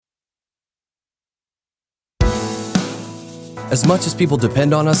As much as people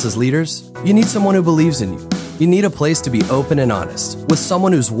depend on us as leaders, you need someone who believes in you. You need a place to be open and honest with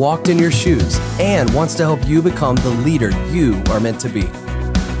someone who's walked in your shoes and wants to help you become the leader you are meant to be.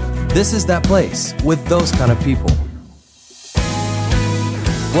 This is that place with those kind of people.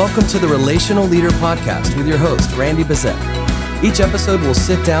 Welcome to the Relational Leader Podcast with your host, Randy Bezet. Each episode will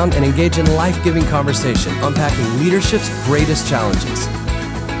sit down and engage in life-giving conversation, unpacking leadership's greatest challenges.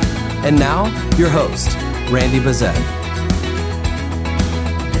 And now, your host, Randy Bezet.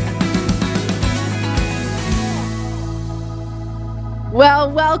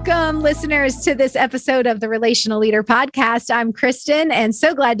 Well, welcome listeners to this episode of the Relational Leader Podcast. I'm Kristen and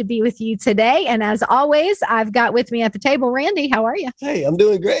so glad to be with you today. And as always, I've got with me at the table, Randy. How are you? Hey, I'm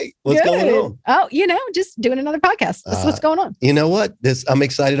doing great. What's going on? Oh, just doing another podcast. That's what's going on. You know what? I'm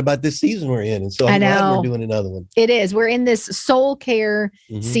excited about this season we're in. And so I'm glad we're doing another one. It is. We're in this soul care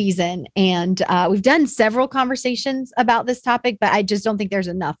season. And we've done several conversations about this topic, but I just don't think there's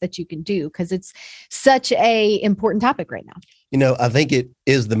enough that you can do because it's such a important topic right now. You know, I think it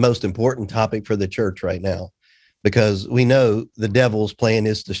is the most important topic for the church right now because we know the devil's plan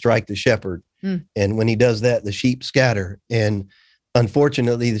is to strike the shepherd. And when he does that, the sheep scatter. And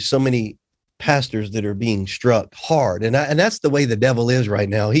unfortunately, there's so many pastors that are being struck hard. And that's the way the devil is right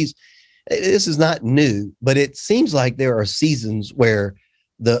now. This is not new, but it seems like there are seasons where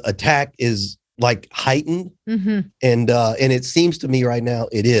the attack is like heightened. And it seems to me right now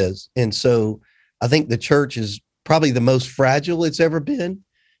it is. And so I think the church is probably the most fragile it's ever been,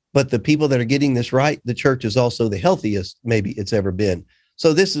 but the people that are getting this right, the church is also the healthiest maybe it's ever been.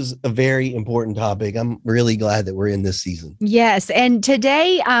 So this is a very important topic. I'm really glad that we're in this season. Yes. And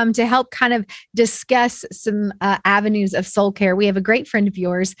today, to help kind of discuss some avenues of soul care, we have a great friend of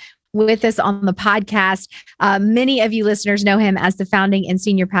yours with us on the podcast. Many of you listeners know him as the founding and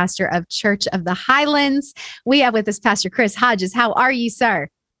senior pastor of Church of the Highlands. We have with us Pastor Chris Hodges. How are you, sir?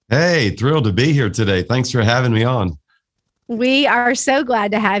 Hey, thrilled to be here today. Thanks for having me on. We are so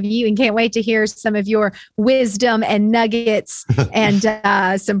glad to have you and can't wait to hear some of your wisdom and nuggets and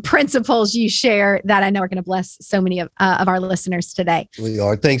some principles you share that I know are going to bless so many of our listeners today. We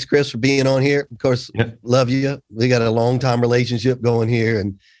are. Thanks, Chris, for being on here. Of course, love you. We got a long time relationship going here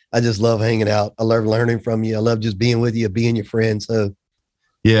and I just love hanging out. I love learning from you. I love just being with you, being your friend. So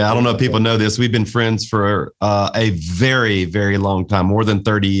yeah, I don't know if people know this. We've been friends for a very, very long time, more than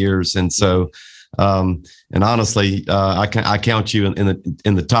 30 years. And so, and honestly, I count you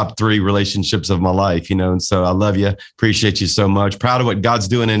in the top 3 relationships of my life, and so I love you. Appreciate you so much. Proud of what God's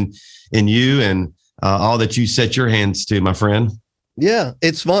doing in you and all that you set your hands to, my friend. Yeah,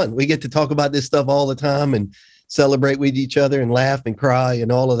 it's fun. We get to talk about this stuff all the time and celebrate with each other and laugh and cry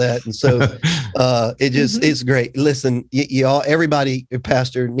and all of that. And so it's great. Listen, everybody, your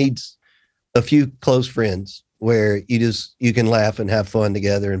pastor needs a few close friends where you can laugh and have fun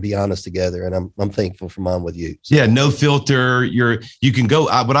together and be honest together. And I'm thankful for mine with you. So. Yeah, no filter. You can go,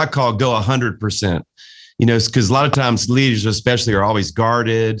 what I call go 100%, because a lot of times leaders especially are always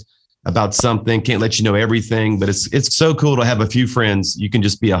guarded about something, can't let you know everything, but it's so cool to have a few friends you can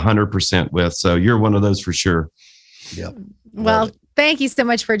just be 100% with. So you're one of those for sure. Yeah. Well, thank you so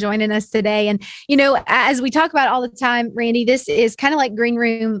much for joining us today. And, as we talk about all the time, Randy, this is kind of like green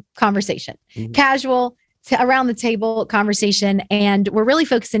room conversation, casual, around the table conversation. And we're really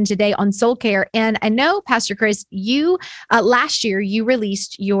focusing today on soul care. And I know, Pastor Chris, you last year, you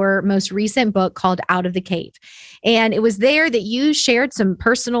released your most recent book called Out of the Cave. And it was there that you shared some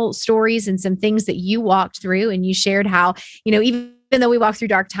personal stories and some things that you walked through. And you shared how, even though we walk through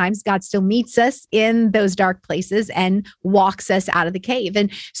dark times, God still meets us in those dark places and walks us out of the cave.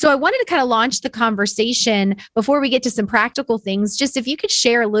 And so I wanted to kind of launch the conversation before we get to some practical things. Just if you could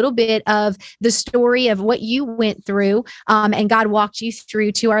share a little bit of the story of what you went through and God walked you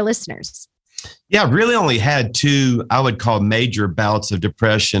through to our listeners. Yeah, I've really only had 2, I would call major bouts of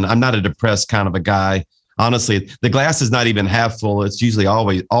depression. I'm not a depressed kind of a guy. Honestly, the glass is not even half full. It's usually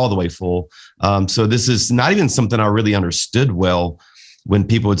always all the way full. So this is not even something I really understood well. When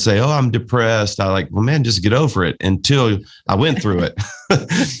people would say, "Oh, I'm depressed," I like, "Well, man, just get over it." Until I went through it,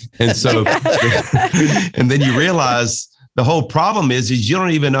 and so, and then you realize the whole problem is you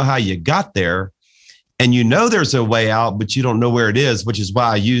don't even know how you got there, and there's a way out, but you don't know where it is. Which is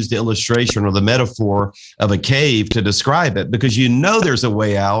why I used the illustration or the metaphor of a cave to describe it, because there's a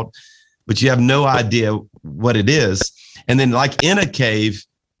way out, but you have no idea what it is. And then, like in a cave,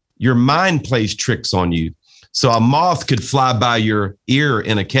 your mind plays tricks on you. So a moth could fly by your ear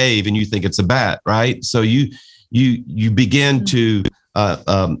in a cave and you think it's a bat, right? So you begin to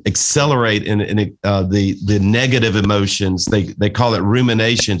accelerate in the negative emotions. They call it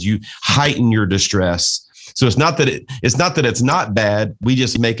ruminations. You heighten your distress. So it's not that it's not bad. We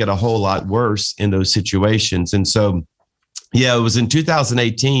just make it a whole lot worse in those situations. And so, yeah, it was in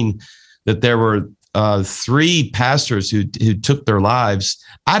 2018 that there were 3 pastors who took their lives.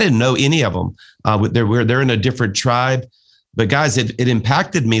 I didn't know any of them. They're in a different tribe, but guys, it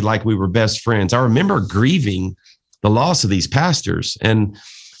impacted me like we were best friends. I remember grieving the loss of these pastors, and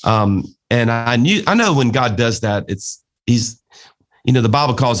I know when God does that, the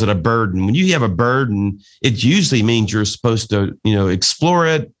Bible calls it a burden. When you have a burden, it usually means you're supposed to, explore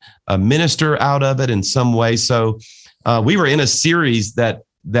it, minister out of it in some way. So we were in a series that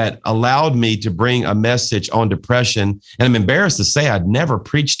allowed me to bring a message on depression. And I'm embarrassed to say I'd never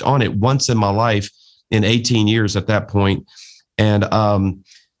preached on it once in my life in 18 years at that point. And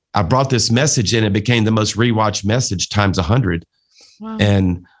I brought this message and it became the most rewatched message times 100. Wow.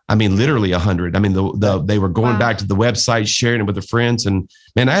 And I mean, literally 100. I mean, they were going back to the website, sharing it with their friends. And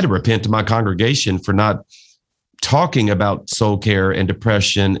man, I had to repent to my congregation for not talking about soul care and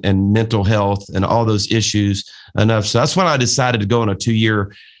depression and mental health and all those issues enough. So that's when I decided to go on a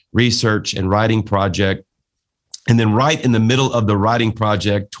 2-year research and writing project. And then right in the middle of the writing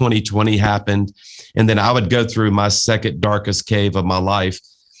project, 2020 happened. And then I would go through my second darkest cave of my life.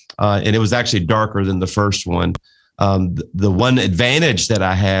 And it was actually darker than the first one. The one advantage that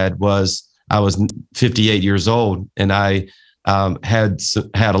I had was I was 58 years old, and I had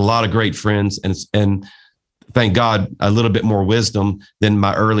a lot of great friends, and thank God a little bit more wisdom than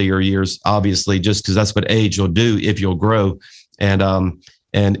my earlier years, obviously, just because that's what age will do if you'll grow. And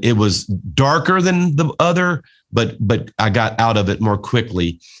it was darker than the other, but I got out of it more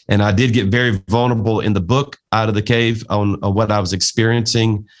quickly. And I did get very vulnerable in the book, Out of the Cave, on what I was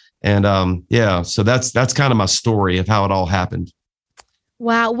experiencing. And so that's kind of my story of how it all happened.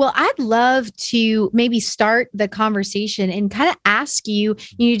 Wow. Well, I'd love to maybe start the conversation and kind of ask you,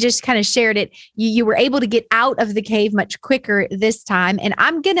 you just kind of shared it. You were able to get out of the cave much quicker this time. And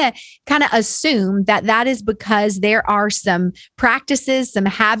I'm going to kind of assume that is because there are some practices, some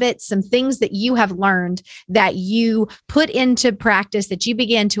habits, some things that you have learned that you put into practice that you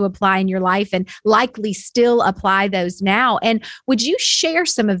began to apply in your life and likely still apply those now. And would you share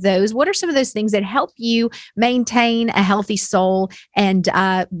some of those? What are some of those things that help you maintain a healthy soul and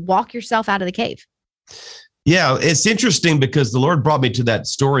walk yourself out of the cave? Yeah, it's interesting because the Lord brought me to that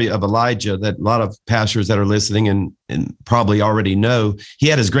story of Elijah that a lot of pastors that are listening and probably already know. He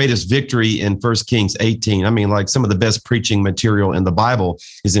had his greatest victory in 1 Kings 18. I mean, like some of the best preaching material in the Bible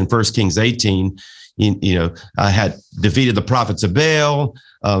is in 1 Kings 18. Had defeated the prophets of Baal,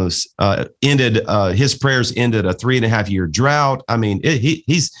 his prayers ended a 3.5-year drought. I mean,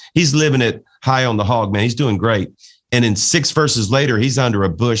 he's living it high on the hog, man. He's doing great. And in 6 verses later, he's under a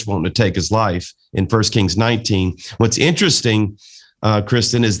bush wanting to take his life in 1 Kings 19. What's interesting,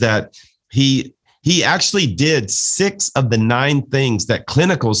 Kristen, is that he actually did 6 of the 9 things that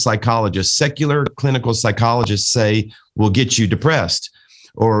secular clinical psychologists say will get you depressed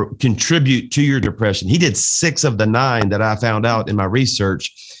or contribute to your depression. He did 6 of the 9 that I found out in my research,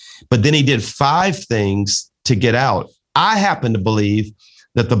 but then he did 5 things to get out. I happen to believe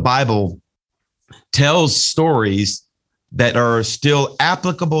that the Bible tells stories that are still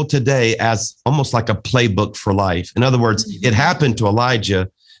applicable today as almost like a playbook for life. In other words, it happened to Elijah.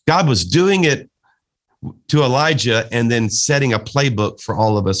 God was doing it to Elijah and then setting a playbook for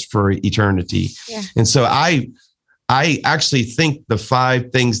all of us for eternity. Yeah. And so I actually think the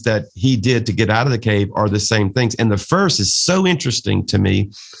 5 things that he did to get out of the cave are the same things. And the first is so interesting to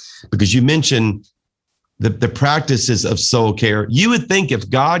me because you mentioned the practices of soul care. You would think if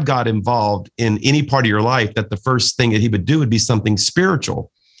God got involved in any part of your life, that the first thing that he would do would be something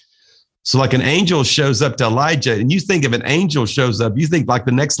spiritual. So like an angel shows up to Elijah, and you think if an angel shows up, you think like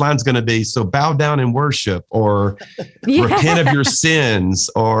the next line's going to be, so bow down and worship, or repent of your sins,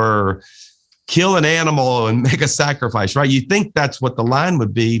 or kill an animal and make a sacrifice, right? You think that's what the line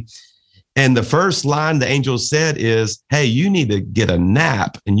would be. And the first line the angel said is, hey, you need to get a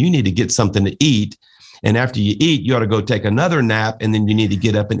nap and you need to get something to eat. And after you eat, you ought to go take another nap, and then you need to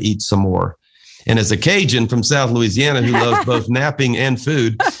get up and eat some more. And as a Cajun from South Louisiana who loves both napping and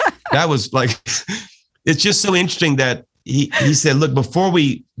food, that was like, it's just so interesting that he said, look, before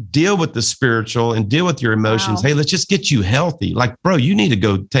we deal with the spiritual and deal with your emotions, hey, let's just get you healthy. Like, bro, you need to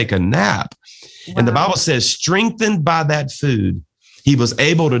go take a nap. Wow. And the Bible says, strengthened by that food, he was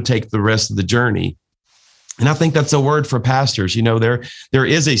able to take the rest of the journey. And I think that's a word for pastors. There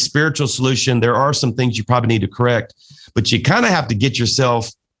is a spiritual solution. There are some things you probably need to correct, but you kind of have to get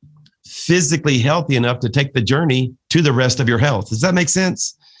yourself physically healthy enough to take the journey to the rest of your health. Does that make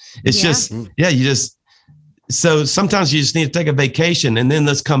sense? It's so sometimes you just need to take a vacation and then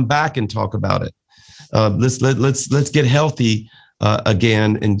let's come back and talk about it. let's get healthy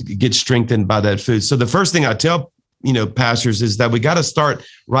again and get strengthened by that food. So the first thing I tell pastors is that we got to start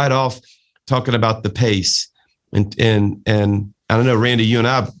right off talking about the pace. And I don't know, Randy, you and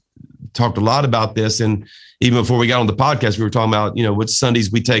I talked a lot about this, and even before we got on the podcast, we were talking about, which Sundays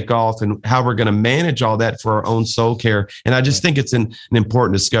we take off and how we're going to manage all that for our own soul care. And I just think it's an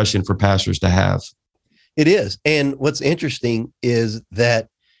important discussion for pastors to have. It is. And what's interesting is that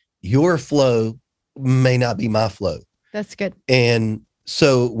your flow may not be my flow. That's good. And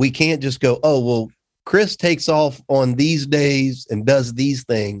so we can't just go, oh, well, Chris takes off on these days and does these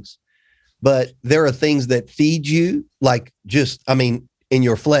things. But there are things that feed you, like in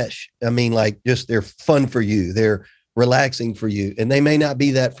your flesh. Just they're fun for you. They're relaxing for you. And they may not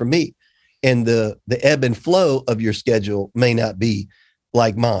be that for me. And the ebb and flow of your schedule may not be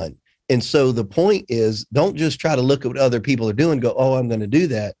like mine. And so the point is, don't just try to look at what other people are doing and go, oh, I'm going to do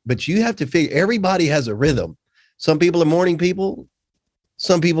that. But you have to figure, everybody has a rhythm. Some people are morning people.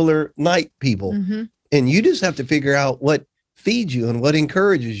 Some people are night people. Mm-hmm. And you just have to figure out what feeds you and what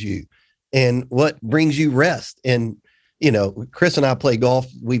encourages you and what brings you rest. And, Chris and I play golf.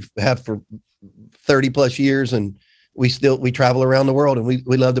 We have for 30 plus years, and we travel around the world, and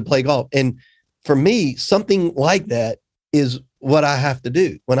we love to play golf. And for me, something like that is what I have to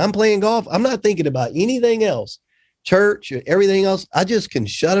do. When I'm playing golf, I'm not thinking about anything else, church, everything else. I just can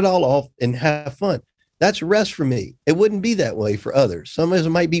shut it all off and have fun. That's rest for me. It wouldn't be that way for others. Some of us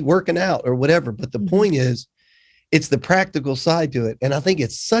might be working out or whatever, but the point is, it's the practical side to it. And I think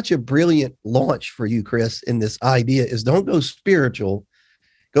it's such a brilliant launch for you, Chris, in this idea is don't go spiritual,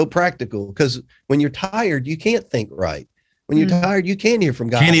 go practical. Because when you're tired, you can't think right. When you're tired, you can't hear from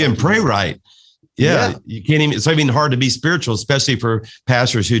God. Can't even pray right. Yeah. You can't even, it's even hard to be spiritual, especially for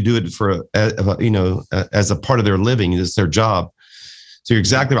pastors who do it for, as a part of their living. It's their job. So you're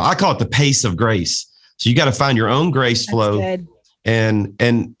exactly right. I call it the pace of grace. So you got to find your own grace flow. Good. And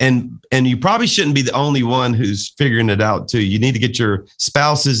you probably shouldn't be the only one who's figuring it out too. You need to get your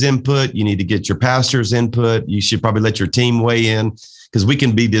spouse's input. You need to get your pastor's input. You should probably let your team weigh in, because we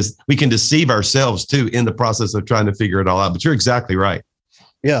can deceive ourselves too in the process of trying to figure it all out. But you're exactly right.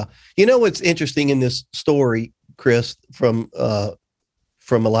 Yeah. What's interesting in this story, Chris, from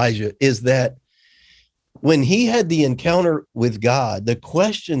Elijah, is that when he had the encounter with God, the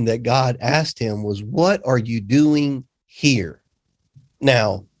question that God asked him was, what are you doing here?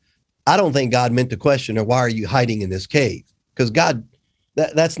 Now, I don't think God meant the question, or why are you hiding in this cave? Because God,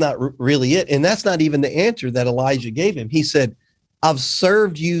 that's not really it. And that's not even the answer that Elijah gave him. He said, I've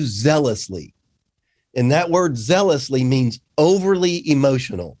served you zealously. And that word zealously means overly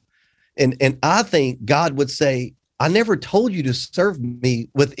emotional. And I think God would say, I never told you to serve me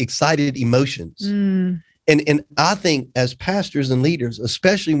with excited emotions. And I think as pastors and leaders,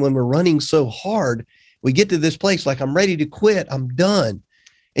 especially when we're running so hard, we get to this place like, I'm ready to quit. I'm done.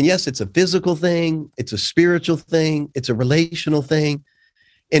 And yes, it's a physical thing. It's a spiritual thing. It's a relational thing.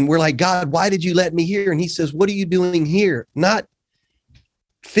 And we're like, God, why did you let me here? And he says, what are you doing here? Not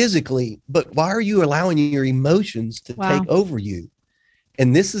physically, but why are you allowing your emotions to take over you?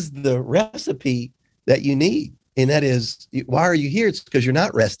 And this is the recipe that you need. And that is, why are you here? It's because you're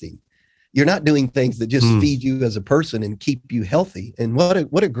not resting. You're not doing things that just feed you as a person and keep you healthy. And what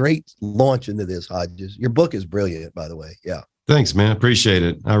a great launch into this, Hodges. Your book is brilliant, by the way. Yeah. Thanks, man. Appreciate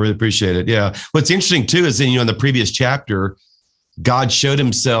it. I really appreciate it. Yeah. What's interesting too is in the previous chapter, God showed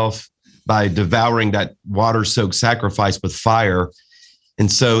himself by devouring that water-soaked sacrifice with fire. And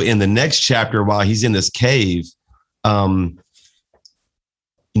so in the next chapter, while he's in this cave, there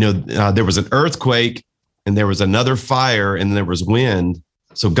was an earthquake, and there was another fire, and there was wind.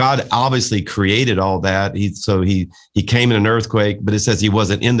 So God obviously created all that. He came in an earthquake, but it says he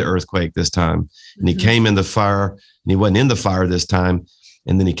wasn't in the earthquake this time. And he came in the fire, and he wasn't in the fire this time.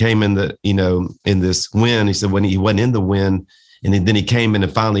 And then he came in in this wind. He said when he wasn't in the wind, and then he came in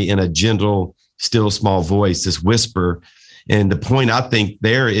and finally in a gentle, still small voice, this whisper. And the point I think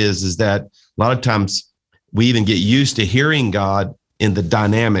there is that a lot of times we even get used to hearing God in the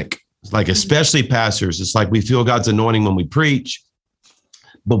dynamic, like especially pastors. It's like we feel God's anointing when we preach,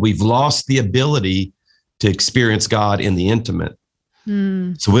 but we've lost the ability to experience God in the intimate.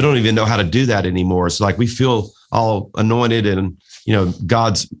 So we don't even know how to do that anymore. It's like we feel all anointed and,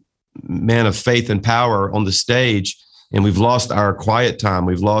 God's man of faith and power on the stage, and we've lost our quiet time.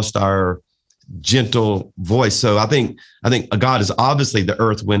 We've lost our gentle voice. So I think God is obviously the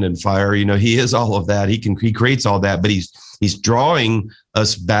earth, wind, and fire. He is all of that. He creates all that, but he's drawing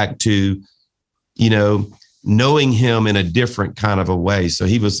us back to, knowing him in a different kind of a way. So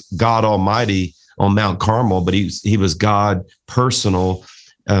he was God Almighty on Mount Carmel, but he was God personal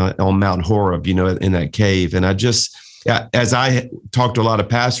on Mount Horeb, in that cave. And I just, as I talk to a lot of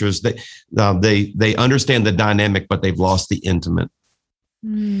pastors, they understand the dynamic, but they've lost the intimate.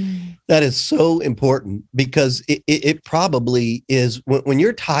 That is so important, because it probably is when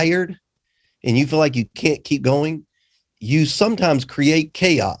you're tired and you feel like you can't keep going, you sometimes create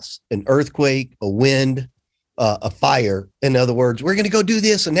chaos, an earthquake, a wind, a fire. In other words, we're going to go do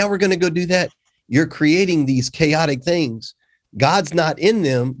this, and now we're going to go do that. You're creating these chaotic things. God's not in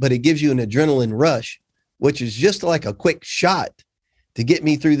them, but it gives you an adrenaline rush, which is just like a quick shot to get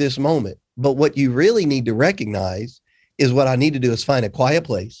me through this moment. But what you really need to recognize is what I need to do is find a quiet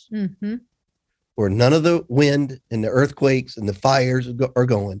place where none of the wind and the earthquakes and the fires are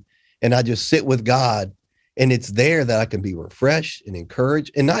going. And I just sit with God, and it's there that I can be refreshed and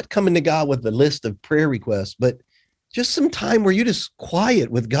encouraged, and not coming to God with a list of prayer requests, but just some time where you're just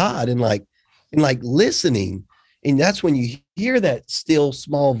quiet with God and like listening. And that's when you hear that still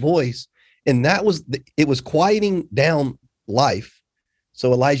small voice. And it was quieting down life.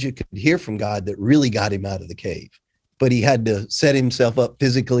 So Elijah could hear from God that really got him out of the cave, but he had to set himself up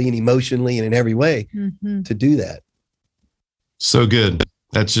physically and emotionally and in every way to do that. So good.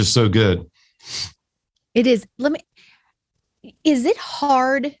 That's just so good. It is. Is it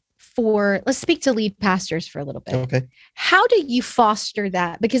hard let's speak to lead pastors for a little bit. Okay. How do you foster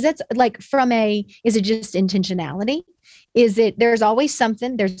that? Because that's like is it just intentionality? There's always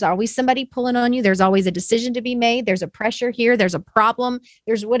something, there's always somebody pulling on you. There's always a decision to be made. There's a pressure here. There's a problem.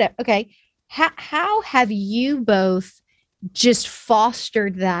 There's whatever. Okay. How have you both just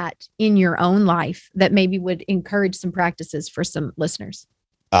fostered that in your own life that maybe would encourage some practices for some listeners?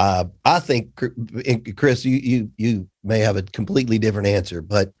 I think, Chris, you may have a completely different answer,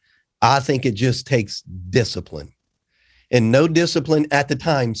 but I think it just takes discipline. And no discipline at the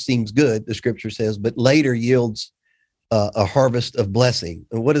time seems good, the scripture says, but later yields a harvest of blessing.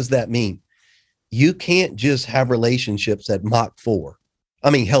 And what does that mean? You can't just have relationships at Mach 4. I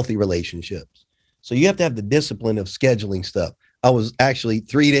mean, healthy relationships. So you have to have the discipline of scheduling stuff. I was actually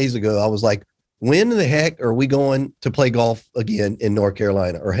 3 days ago, I was like, when the heck are we going to play golf again in North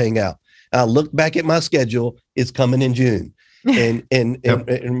Carolina or hang out? I looked back at my schedule. It's coming in June.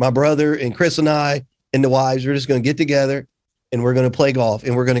 And my brother and Chris and I and the wives are just going to get together, and we're going to play golf,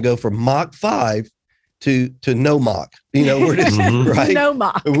 and we're going to go from Mach 5 to no Mach. We're just right. No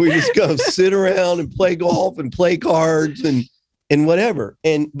Mach. We're just going to sit around and play golf and play cards and whatever.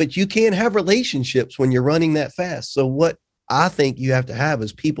 But you can't have relationships when you're running that fast. So what I think you have to have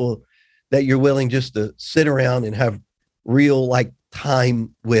is people that you're willing just to sit around and have real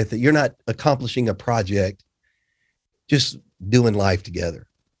time with. You're not accomplishing a project, just doing life together.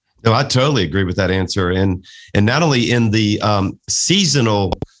 No, I totally agree with that answer. And not only in the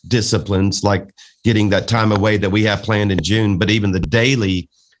seasonal disciplines, like getting that time away that we have planned in June, but even the daily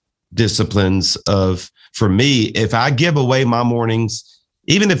disciplines for me, if I give away my mornings,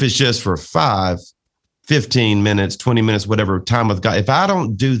 even if it's just for 5, 15 minutes, 20 minutes, whatever time with God, if I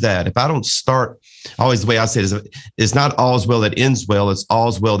don't do that, if I don't start, always the way I say it is, it's not all's well that ends well, it's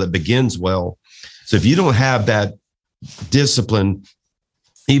all's well that begins well. So if you don't have that discipline,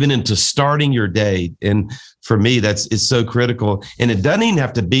 even into starting your day, and for me, it's so critical. And it doesn't even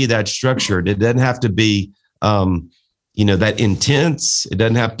have to be that structured. It doesn't have to be, that intense. It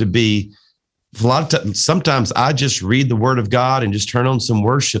doesn't have to be a lot of times. Sometimes I just read the Word of God and just turn on some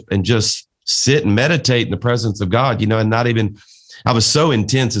worship and just sit and meditate in the presence of God, and not even, I was so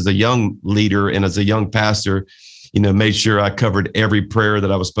intense as a young leader and as a young pastor, made sure I covered every prayer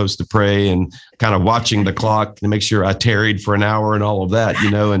that I was supposed to pray, and kind of watching the clock to make sure I tarried for an hour and all of that,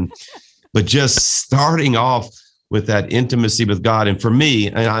 but just starting off with that intimacy with God. And for me,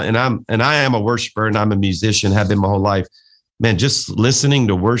 and I am a worshiper and I'm a musician, have been my whole life, man, just listening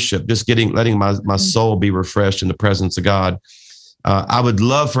to worship, just letting my soul be refreshed in the presence of God. I would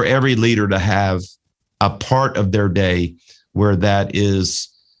love for every leader to have a part of their day where that's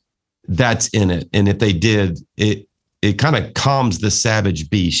in it. And if they did, it kind of calms the savage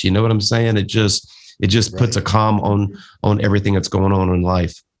beast. You know what I'm saying? It just puts a calm on everything that's going on in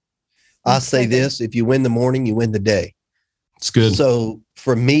life. I'll say this: if you win the morning, you win the day. It's good. So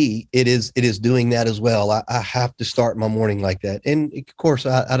for me, it is doing that as well. I have to start my morning like that. And of course,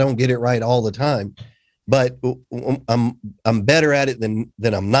 I don't get it right all the time, but I'm better at it than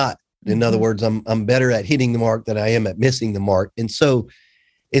I'm not. In other words, I'm better at hitting the mark than I am at missing the mark. And so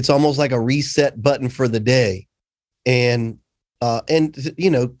it's almost like a reset button for the day. And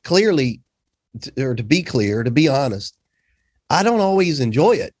clearly, or to be clear, to be honest, I don't always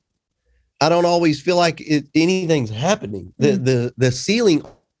enjoy it. I don't always feel like anything's happening. The ceiling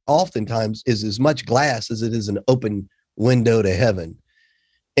oftentimes is as much glass as it is an open window to heaven.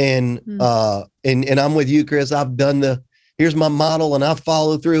 And I'm with you, Chris. I've done here's my model and I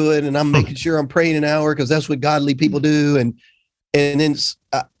follow through it, and I'm making sure I'm praying an hour because that's what godly people do. And then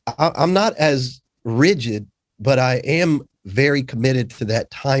I'm not as rigid, but I am very committed to that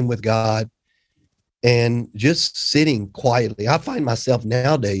time with God and just sitting quietly. I find myself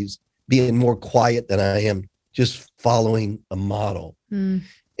nowadays being more quiet than I am just following a model.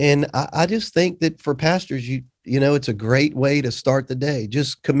 And I just think that for pastors, you know, it's a great way to start the day.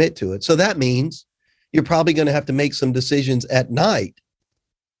 Just commit to it. So that means you're probably going to have to make some decisions at night.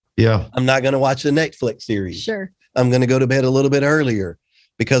 Yeah. I'm not going to watch the Netflix series. Sure. I'm going to go to bed a little bit earlier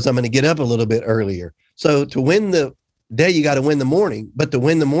because I'm going to get up a little bit earlier. So to win the day, you got to win the morning. But to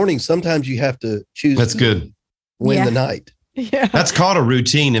win the morning, sometimes you have to choose. That's good. Win the night. Yeah. That's called a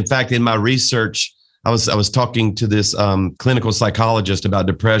routine. In fact, in my research, I was talking to this clinical psychologist about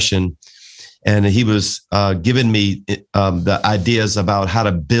depression, and he was giving me the ideas about how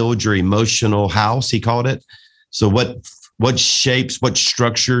to build your emotional house, he called it. So what shapes, what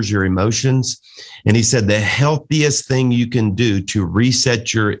structures your emotions. And he said the healthiest thing you can do to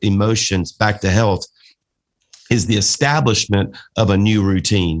reset your emotions back to health is the establishment of a new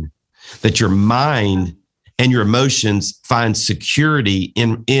routine, that your mind and your emotions find security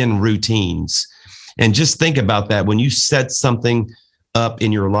in routines. And just think about that when you set something up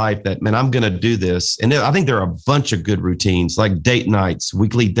in your life that, man, I'm going to do this. And I think there are a bunch of good routines like date nights,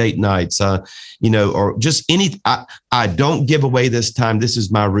 weekly date nights, or just I don't give away this time. This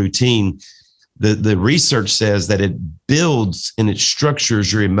is my routine. The research says that it builds and it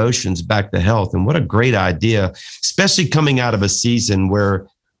structures your emotions back to health. And what a great idea, especially coming out of a season where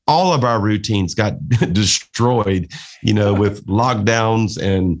all of our routines got destroyed, with lockdowns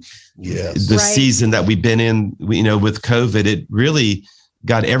and the season that we've been in, with COVID. It really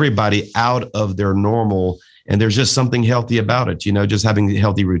got everybody out of their normal. And there's just something healthy about it, just having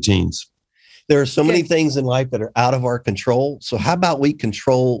healthy routines. There are so many things in life that are out of our control. So how about we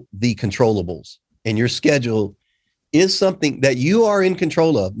control the controllables? And your schedule is something that you are in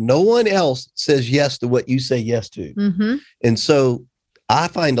control of. No one else says yes to what you say yes to. Mm-hmm. And so I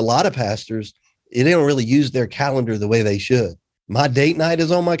find a lot of pastors, they don't really use their calendar the way they should. My date night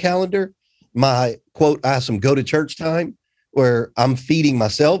is on my calendar. My quote, I have some go to church time where I'm feeding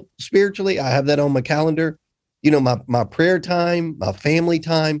myself spiritually. I have that on my calendar. My prayer time, my family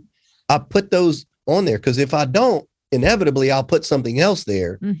time. I put those on there because if I don't, inevitably I'll put something else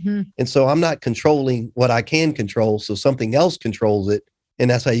there. Mm-hmm. And so I'm not controlling what I can control. So something else controls it. And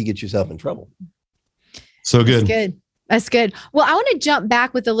that's how you get yourself in trouble. So good. That's good. That's good. Well, I want to jump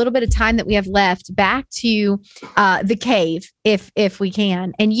back with a little bit of time that we have left back to the cave, if we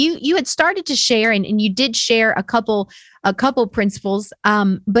can. And you had started to share, and you did share a couple principles.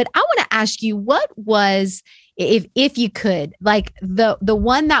 But I want to ask you, what was, if you could, like the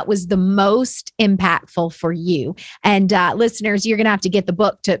one that was the most impactful for you? And listeners, you're going to have to get the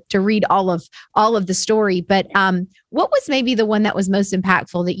book to read all of the story. But what was maybe the one that was most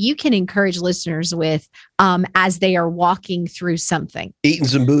impactful that you can encourage listeners with as they are walking through something? Eating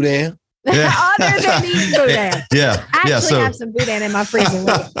some boudin. Yeah. Other than eating boudin. Yeah. I actually have some boudin in my freezer.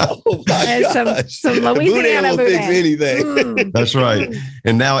 And some Louisiana boudin will fix anything. That's right.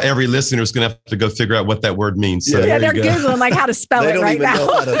 And now every listener is going to have to go figure out what that word means. So yeah, they're Googling like how to spell it right now. They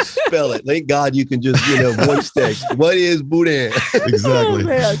don't even know how to spell it. Thank God you can just, voice text. What is boudin? Exactly.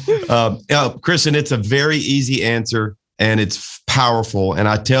 Christian, it's a very easy answer and it's powerful. And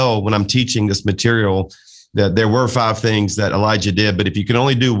I tell when I'm teaching this material that there were 5 things that Elijah did, but if you can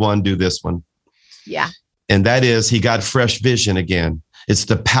only do one, do this one. Yeah. And that is, he got fresh vision again. It's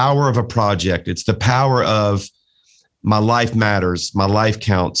the power of a project. It's the power of my life matters, my life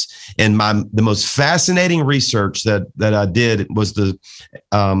counts. And the most fascinating research that I did was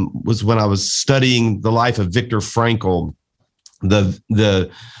when I was studying the life of Viktor Frankl,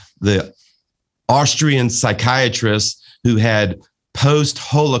 the Austrian psychiatrist who had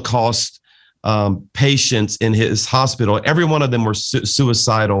post-Holocaust patients in his hospital. Every one of them were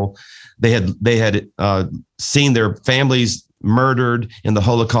suicidal. They had seen their families murdered in the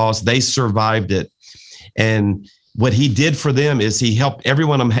Holocaust. They survived it. And what he did for them is he helped every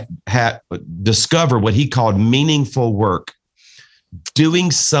one of them discover what he called meaningful work,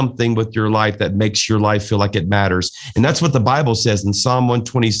 doing something with your life that makes your life feel like it matters. And that's what the Bible says in Psalm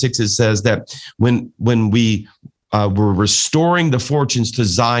 126. It says that when we were restoring the fortunes to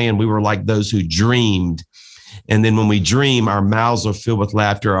Zion, we were like those who dreamed. And then when we dream, our mouths are filled with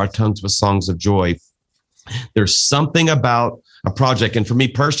laughter, our tongues with songs of joy. There's something about a project. And for me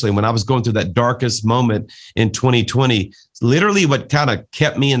personally, when I was going through that darkest moment in 2020, literally what kind of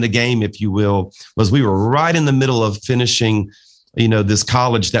kept me in the game, if you will, was we were right in the middle of finishing this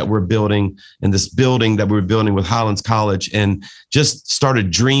college that we're building and this building that we're building with Highlands College, and just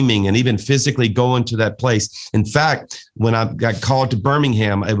started dreaming and even physically going to that place. In fact, when I got called to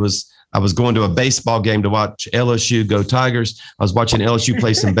Birmingham, I was going to a baseball game to watch LSU go Tigers. I was watching LSU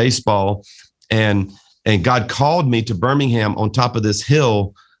play some baseball, and God called me to Birmingham on top of this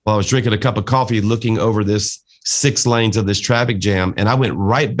hill while I was drinking a cup of coffee, looking over this 6 lanes of this traffic jam. And I went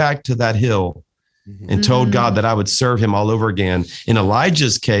right back to that hill and told God that I would serve him all over again. In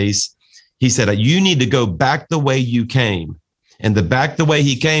Elijah's case, he said, you need to go back the way you came. And the way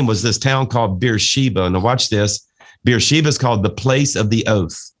he came was this town called Beersheba. And watch this. Beersheba is called the place of the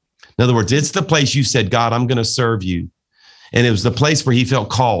oath. In other words, it's the place you said, God, I'm going to serve you. And it was the place where he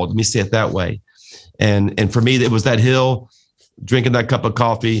felt called. Let me say it that way. And for me, it was that hill, drinking that cup of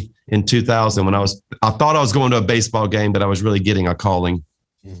coffee in 2000 when I thought I was going to a baseball game, but I was really getting a calling.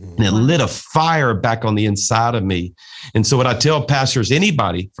 And it lit a fire back on the inside of me. And so what I tell pastors,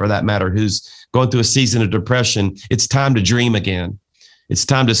 anybody for that matter, who's going through a season of depression, it's time to dream again. It's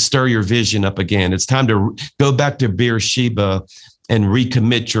time to stir your vision up again. It's time to go back to Beersheba and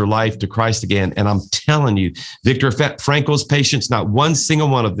recommit your life to Christ again. And I'm telling you, Viktor Frankl's patients, not one single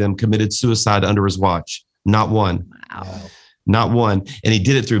one of them committed suicide under his watch. Not one. Wow. Not one. And he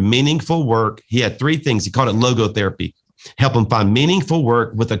did it through meaningful work. He had 3 things. He called it logotherapy. Help them find meaningful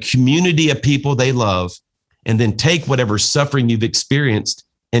work with a community of people they love, and then take whatever suffering you've experienced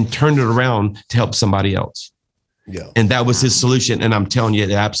and turn it around to help somebody else. Yeah. And that was his solution. And I'm telling you,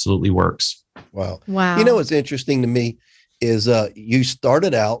 it absolutely works. Wow. Wow. What's interesting to me is you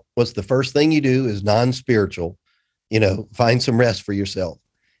started out, what's the first thing you do is non-spiritual, find some rest for yourself.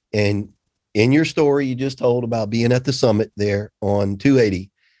 And in your story, you just told about being at the summit there on 280.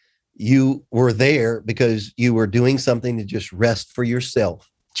 You were there because you were doing something to just rest for yourself.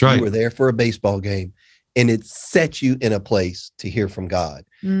 That's right. You were there for a baseball game, and it set you in a place to hear from God.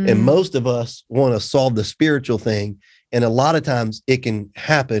 And most of us want to solve the spiritual thing. And a lot of times it can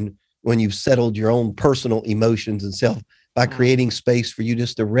happen when you've settled your own personal emotions and self by creating space for you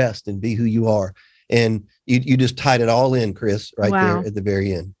just to rest and be who you are. And you just tied it all in, Chris, right there at the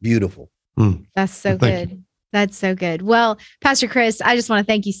very end. Beautiful. That's so good. That's so good. Well, Pastor Chris, I just want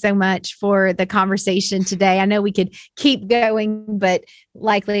to thank you so much for the conversation today. I know we could keep going, but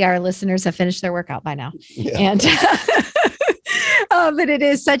likely our listeners have finished their workout by now. Yeah. And but it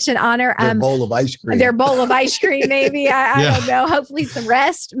is such an honor. Their bowl of ice cream. Their bowl of ice cream, maybe. I don't know. Hopefully some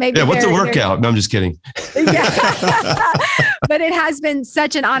rest. Maybe. Yeah, what's a workout? No, I'm just kidding. Yeah. But it has been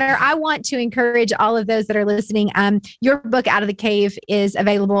such an honor. I want to encourage all of those that are listening. Your book, Out of the Cave, is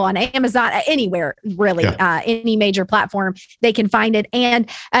available on Amazon, anywhere, really, any major platform. They can find it. And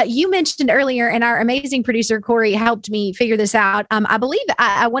you mentioned earlier, and our amazing producer, Corey, helped me figure this out. I believe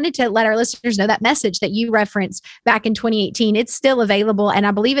I wanted to let our listeners know that message that you referenced back in 2018. It's still available. And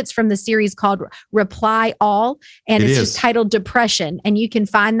I believe it's from the series called Reply All. And it's just titled Depression. And you can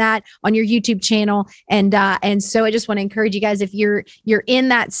find that on your YouTube channel. And so I just want to encourage you guys, if you're in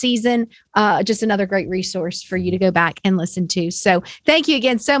that season, just another great resource for you to go back and listen to. So thank you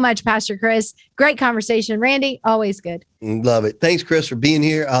again so much, Pastor Chris. Great conversation. Randy, always good. Love it. Thanks, Chris, for being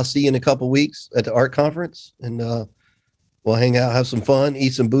here. I'll see you in a couple of weeks at the art conference, and we'll hang out, have some fun,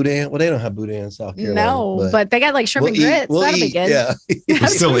 eat some boudin. Well, they don't have boudin in South Carolina. No, but they got like shrimp and grits. That'll be good. Yeah. We'll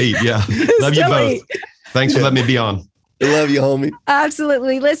still eat. Yeah. Love you both. Thanks for letting me be on. I love you, homie.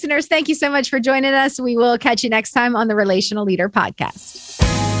 Absolutely. Listeners, thank you so much for joining us. We will catch you next time on the Relational Leader Podcast.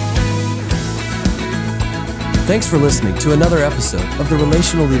 Thanks for listening to another episode of the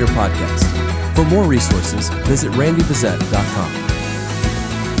Relational Leader Podcast. For more resources, visit randybezet.com.